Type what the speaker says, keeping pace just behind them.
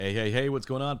Hey, what's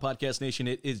going on, Podcast Nation?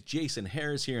 It is Jason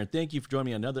Harris here, and thank you for joining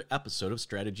me on another episode of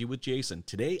Strategy with Jason.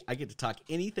 Today, I get to talk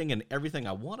anything and everything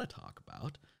I want to talk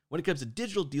about when it comes to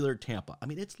Digital Dealer Tampa. I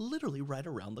mean, it's literally right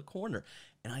around the corner,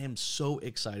 and I am so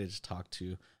excited to talk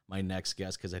to my next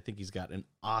guest because I think he's got an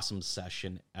awesome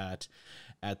session at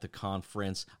the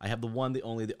conference. I have the one, the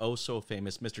only, the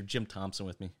oh-so-famous Mr. Jim Thompson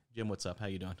with me. Jim, what's up? How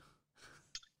you doing?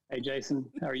 Hey, Jason,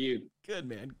 how are you? Good,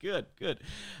 man. Good.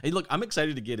 Hey, look, I'm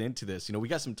excited to get into this. You know, we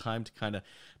got some time to kind of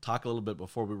talk a little bit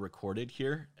before we recorded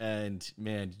here. And,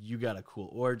 man, you got a cool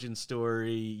origin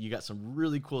story. You got some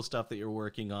really cool stuff that you're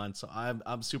working on. So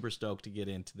I'm super stoked to get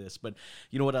into this. But,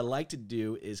 you know, what I like to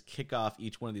do is kick off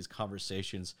each one of these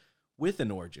conversations with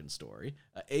an origin story.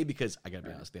 Because I got to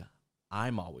be honest with you,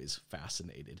 I'm always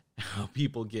fascinated how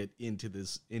people get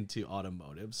into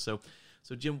automotive. So,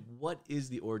 Jim, what is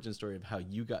the origin story of how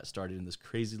you got started in this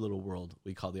crazy little world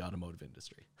we call the automotive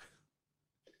industry?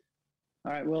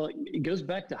 All right. Well, it goes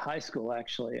back to high school,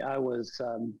 actually. I was,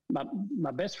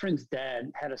 my best friend's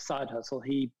dad had a side hustle.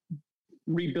 He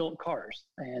rebuilt cars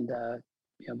and,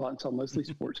 bought and sold mostly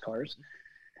sports cars.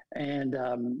 And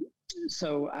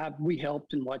so we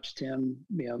helped and watched him,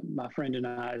 my friend and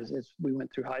I, as we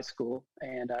went through high school.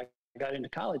 And I got into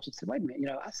college and said, wait a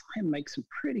minute, I saw him make some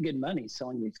pretty good money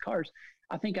selling these cars.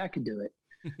 I think I could do it.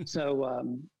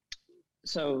 So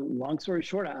long story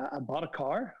short, I bought a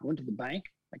car. I went to the bank.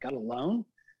 I got a loan,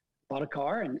 bought a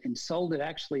car and sold it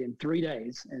actually in 3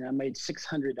 days. And I made $600.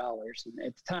 And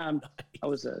at the time I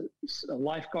was a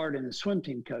lifeguard and a swim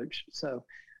team coach. So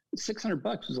 $600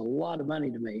 was a lot of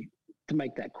money to me to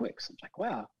make that quick. So I was like,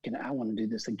 wow, I want to do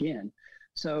this again.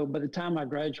 So by the time I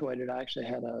graduated, I actually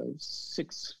had a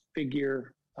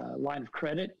 6-figure line of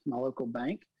credit in my local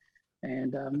bank.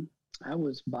 And I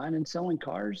was buying and selling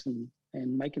cars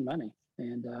and making money.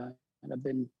 And I've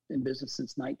been in business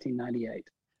since 1998.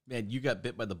 Man, you got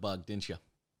bit by the bug, didn't you?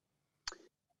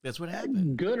 That's what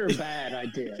happened. Good or bad, I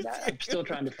did. I'm still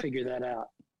trying to figure that out.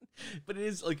 But it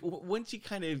is like once you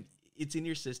kind of, it's in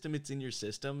your system,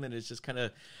 and it's just kind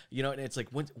of, and it's like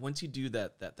once you do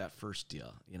that first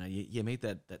deal, you made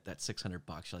that $600, you're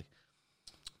like,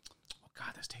 oh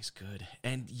God, this tastes good.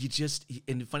 And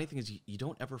and the funny thing is you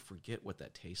don't ever forget what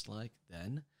that tastes like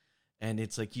then. And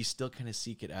it's like you still kind of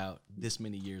seek it out this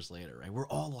many years later, right? We're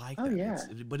all like that. Yeah.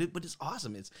 But it's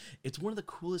awesome. It's one of the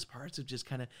coolest parts of just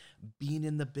kind of being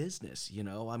in the business, I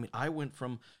mean, I went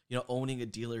from, owning a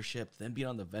dealership, then being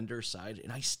on the vendor side,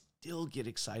 and I still get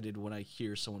excited when I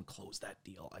hear someone close that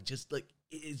deal. I just like,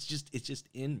 it's just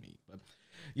in me. But,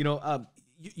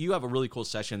 you have a really cool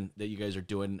session that you guys are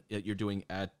doing. You're doing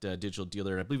at Digital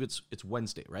Dealer. I believe it's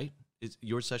Wednesday, right? Is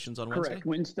your session's on Wednesday? Correct.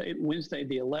 Wednesday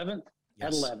the 11th. Yes.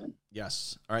 At 11.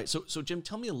 Yes. All right. So Jim,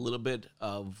 tell me a little bit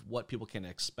of what people can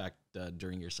expect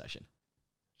during your session.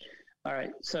 All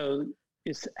right. So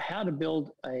it's how to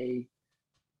build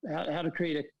how to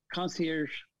create a concierge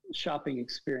shopping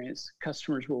experience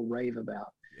customers will rave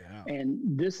about. Yeah. And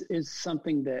this is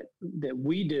something that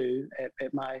we do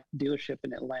at my dealership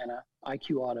in Atlanta,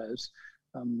 IQ Autos.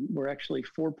 We're actually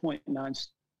 4.9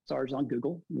 stars on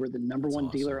Google. We're the number one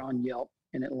dealer on Yelp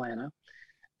in Atlanta.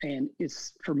 And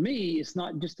for me, it's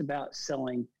not just about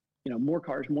selling, more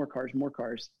cars.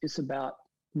 It's about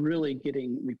really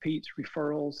getting repeats,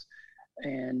 referrals,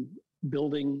 and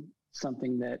building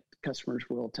something that customers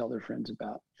will tell their friends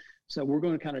about. So we're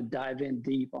going to kind of dive in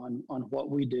deep on what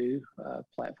we do,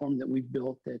 platform that we've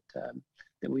built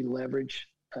that we leverage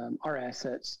our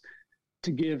assets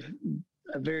to give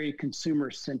a very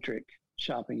consumer-centric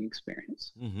shopping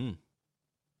experience. Mm-hmm.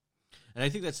 And I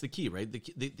think that's the key, right? The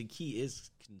key is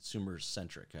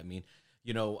consumer-centric. I mean,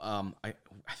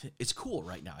 it's cool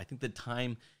right now. I think the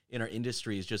time in our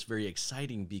industry is just very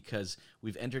exciting because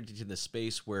we've entered into the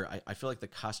space where I feel like the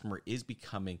customer is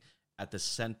becoming at the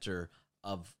center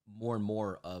of more and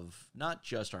more of not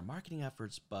just our marketing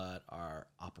efforts, but our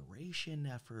operation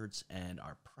efforts and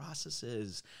our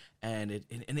processes. And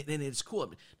it's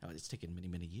cool. Now, it's taken many,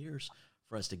 many years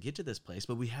for us to get to this place,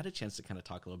 but we had a chance to kind of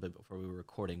talk a little bit before we were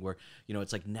recording where,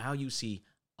 it's like now you see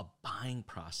a buying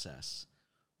process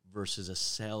versus a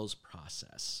sales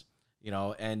process,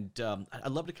 and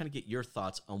I'd love to kind of get your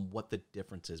thoughts on what the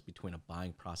difference is between a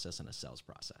buying process and a sales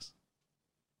process.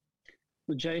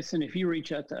 Well, Jason, if you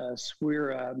reach out to us,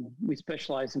 we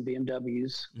specialize in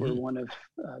BMWs. We're one of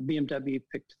BMW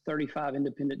picked 35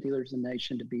 independent dealers in the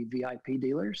nation to be VIP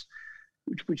dealers,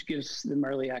 which gives them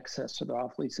early access to their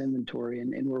off-lease inventory,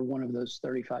 and we're one of those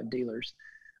 35 dealers.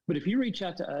 But if you reach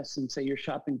out to us and say you're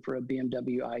shopping for a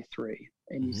BMW i3,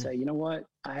 and you say, you know what,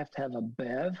 I have to have a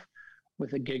BEV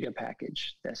with a Giga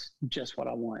package. That's just what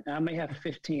I want. And I may have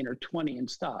 15 or 20 in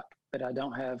stock. but I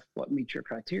don't have what meets your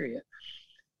criteria.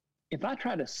 If I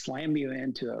try to slam you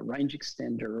into a range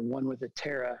extender or one with a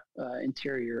Terra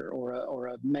interior or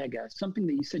a Mega, something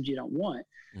that you said you don't want,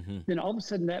 then all of a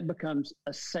sudden that becomes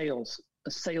a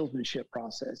salesmanship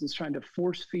process. It's trying to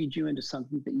force feed you into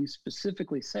something that you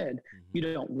specifically said you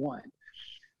don't want.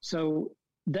 So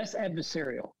that's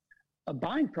adversarial. A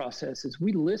buying process is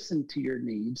we listen to your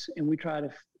needs and we try to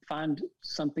find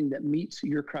something that meets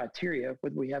your criteria,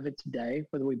 whether we have it today,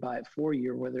 whether we buy it for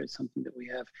you, or whether it's something that we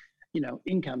have,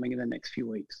 incoming in the next few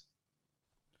weeks.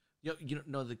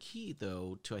 The key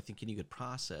though to, I think, any good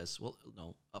process,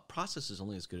 a process is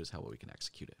only as good as how well we can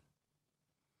execute it.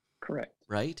 Correct.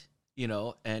 Right?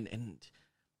 And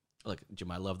look, Jim,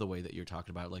 I love the way that you're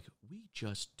talking about it. Like, we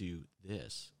just do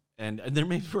this. And there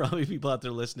may probably people out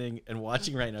there listening and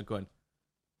watching right now going,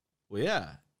 well, yeah,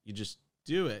 you just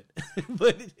do it.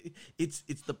 But it's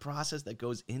the process that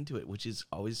goes into it, which is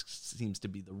always seems to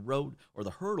be the road or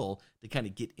the hurdle to kind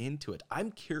of get into it.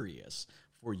 I'm curious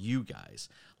for you guys,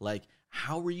 like,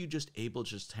 how were you just able to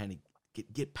just kind of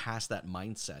get past that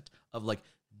mindset of like,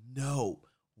 no,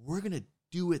 we're going to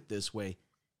do it this way.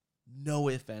 No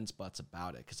ifs, ands, buts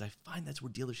about it. Because I find that's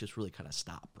where dealerships really kind of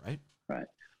stop, right? Right.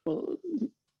 Well,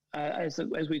 as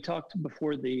we talked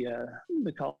before the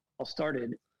call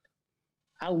started,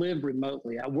 I live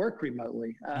remotely. I work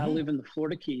remotely. I live in the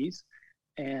Florida Keys,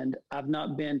 and I've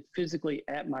not been physically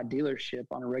at my dealership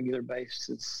on a regular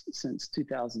basis since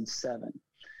 2007.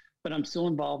 But I'm still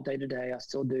involved day to day. I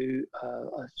still do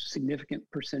a significant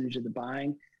percentage of the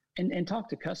buying and talk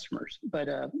to customers. But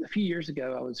a few years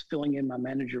ago, I was filling in. My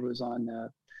manager was on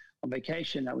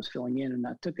vacation. I was filling in, and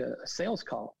I took a sales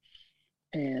call.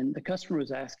 And the customer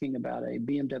was asking about a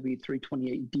BMW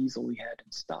 328 diesel we had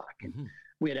in stock. And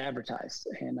we had advertised.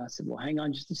 And I said, well, hang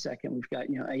on just a second. We've got,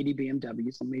 80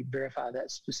 BMWs. Let me verify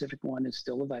that specific one is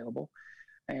still available.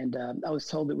 And I was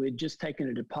told that we had just taken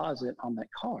a deposit on that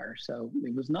car, so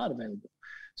it was not available.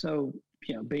 So,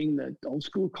 being the old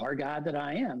school car guy that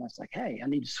I am, I was like, hey, I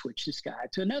need to switch this guy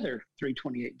to another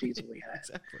 328 diesel we had.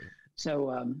 Exactly.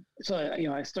 So,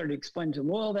 I started explaining to him,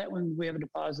 well, that one we have a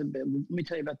deposit, but let me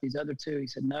tell you about these other two. He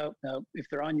said, no, if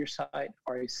they're on your site,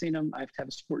 already seen them, I have to have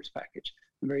a sports package.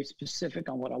 I'm very specific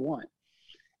on what I want.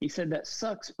 He said, that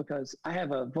sucks because I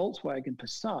have a Volkswagen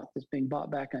Passat that's being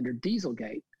bought back under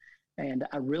Dieselgate, and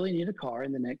I really need a car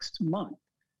in the next month.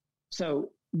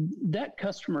 So that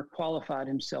customer qualified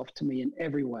himself to me in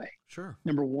every way. Sure.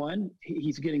 Number one,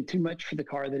 he's getting too much for the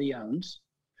car that he owns.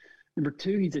 Number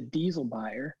two, he's a diesel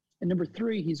buyer. And number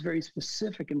three, he's very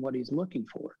specific in what he's looking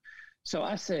for. So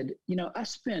I said,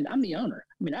 I'm the owner.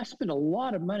 I mean, I spend a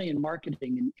lot of money in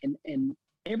marketing and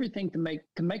everything to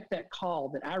make that call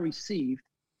that I received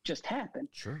just happen.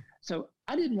 Sure. So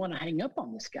I didn't want to hang up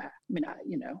on this guy. I mean,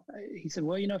 he said,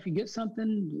 well, if you get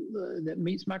something that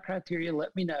meets my criteria,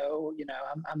 let me know.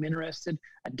 I'm interested.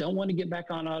 I don't want to get back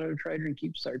on Auto Trader and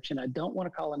keep searching. I don't want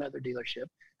to call another dealership.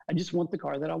 I just want the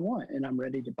car that I want and I'm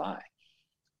ready to buy.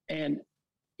 And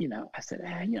I said,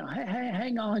 hey,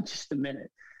 hang on just a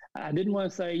minute. I didn't want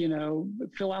to say,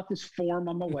 fill out this form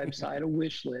on my website, a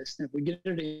wish list. And if we get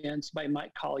it in, somebody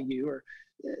might call you or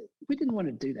we didn't want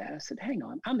to do that. I said, hang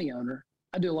on, I'm the owner.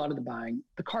 I do a lot of the buying.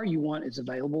 The car you want is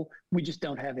available. We just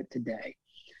don't have it today.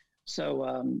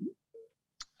 So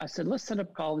I said, let's set up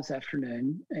a call this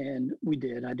afternoon. And we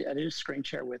did. I did a screen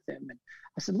share with him. And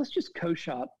I said, let's just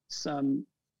co-shop some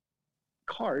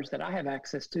cars that I have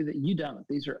access to that you don't.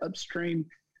 These are upstream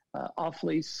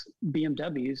off-lease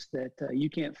BMWs that you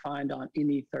can't find on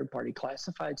any third-party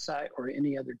classified site or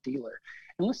any other dealer.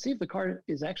 And let's see if the car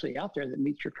is actually out there that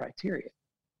meets your criteria.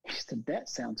 He said, that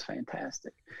sounds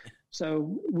fantastic.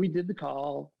 So we did the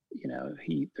call.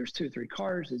 There's 2 or 3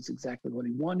 cars. It's exactly what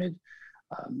he wanted.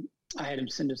 I had him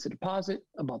send us a deposit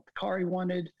about the car he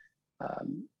wanted.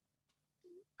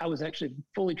 I was actually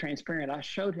fully transparent. I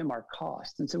showed him our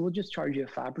cost and said, we'll just charge you a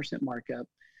 5% markup.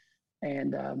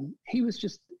 And he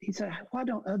said, why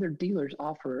don't other dealers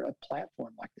offer a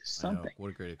platform like this? Something. What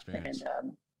a great experience.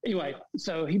 And anyway,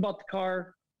 so he bought the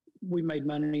car. We made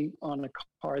money on a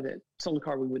car sold a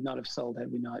car we would not have sold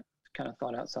had we not kind of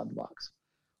thought outside the box.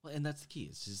 Well, and that's the key.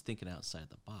 It's just thinking outside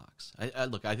the box.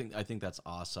 I think that's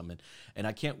awesome. And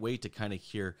I can't wait to kind of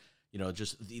hear,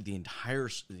 just the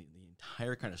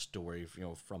entire kind of story,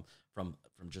 from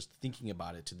just thinking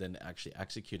about it to then actually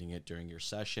executing it during your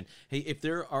session. Hey, if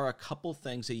there are a couple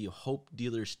things that you hope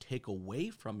dealers take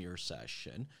away from your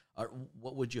session,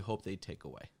 what would you hope they take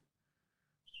away?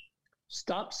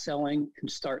 Stop selling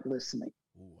and start listening.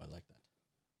 Ooh, I like that.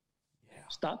 Yeah.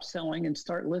 Stop selling and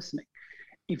start listening.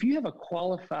 If you have a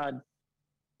qualified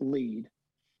lead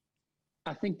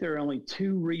I think there are only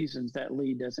two reasons that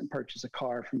lead doesn't purchase a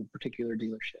car from a particular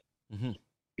dealership. Mm-hmm.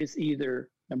 It's either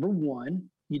number one,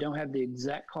 you don't have the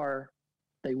exact car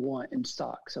they want in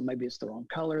stock. So maybe it's the wrong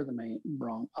color, the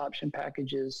wrong option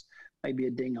packages, maybe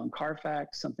a ding on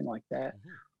Carfax, something like that.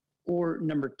 Mm-hmm. Or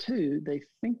number two, they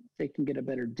think they can get a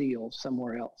better deal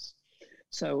somewhere else.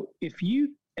 So if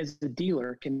you, as the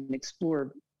dealer, can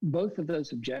explore both of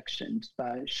those objections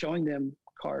by showing them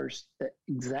cars that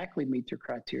exactly meet their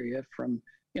criteria from,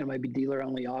 maybe dealer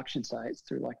only auction sites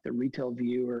through like the Retail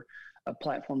View or a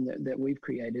platform that we've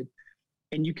created.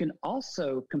 And you can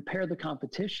also compare the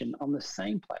competition on the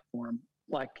same platform.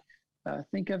 Like,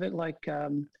 think of it like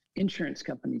insurance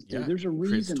companies do. Yeah. There's a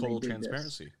reason total they do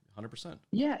transparency. this. 100%.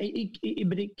 Yeah,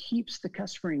 but it keeps the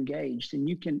customer engaged, and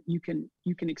you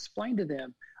can explain to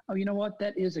them, oh, you know what,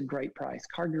 that is a great price.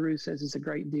 CarGurus says it's a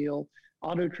great deal.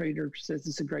 Auto Trader says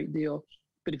it's a great deal.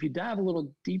 But if you dive a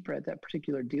little deeper at that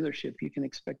particular dealership, you can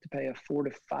expect to pay a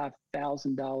 $4,000 to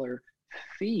 $5,000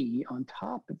 fee on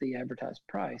top of the advertised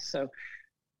price. So,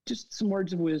 just some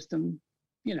words of wisdom.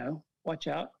 Watch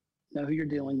out, know who you're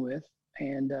dealing with,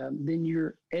 and then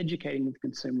you're educating the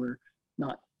consumer,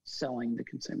 not selling the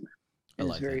consumer. And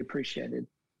it's very appreciated.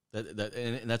 And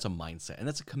that's a mindset, and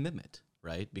that's a commitment,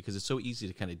 right? Because it's so easy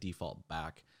to kind of default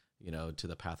back, to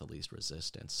the path of least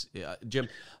resistance. Jim,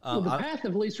 the path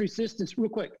of least resistance, real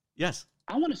quick. Yes.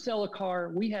 I want to sell a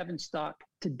car we have in stock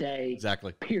today.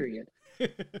 Exactly. Period.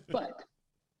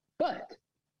 But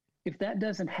if that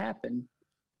doesn't happen,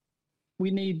 we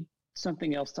need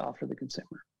something else to offer the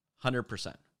consumer.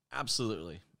 100%.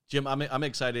 Absolutely. Jim, I'm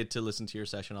excited to listen to your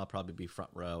session. I'll probably be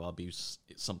front row. I'll be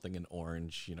something in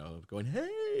orange, going,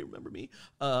 hey, remember me?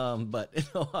 But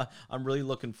I'm really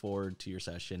looking forward to your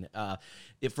session.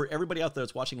 If for everybody out there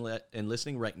that's watching and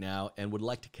listening right now and would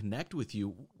like to connect with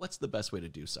you, what's the best way to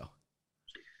do so?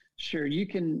 Sure. You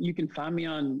can find me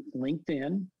on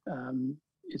LinkedIn.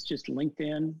 It's just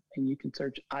LinkedIn, and you can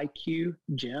search IQ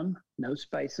Jim, no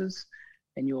spaces,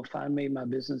 and you will find me. My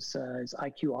business is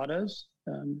IQ Autos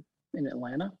in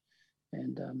Atlanta.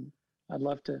 And I'd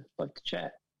love to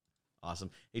chat.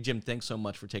 Awesome. Hey, Jim, thanks so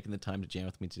much for taking the time to jam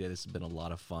with me today. This has been a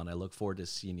lot of fun. I look forward to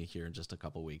seeing you here in just a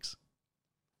couple weeks.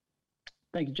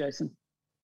 Thank you, Jason.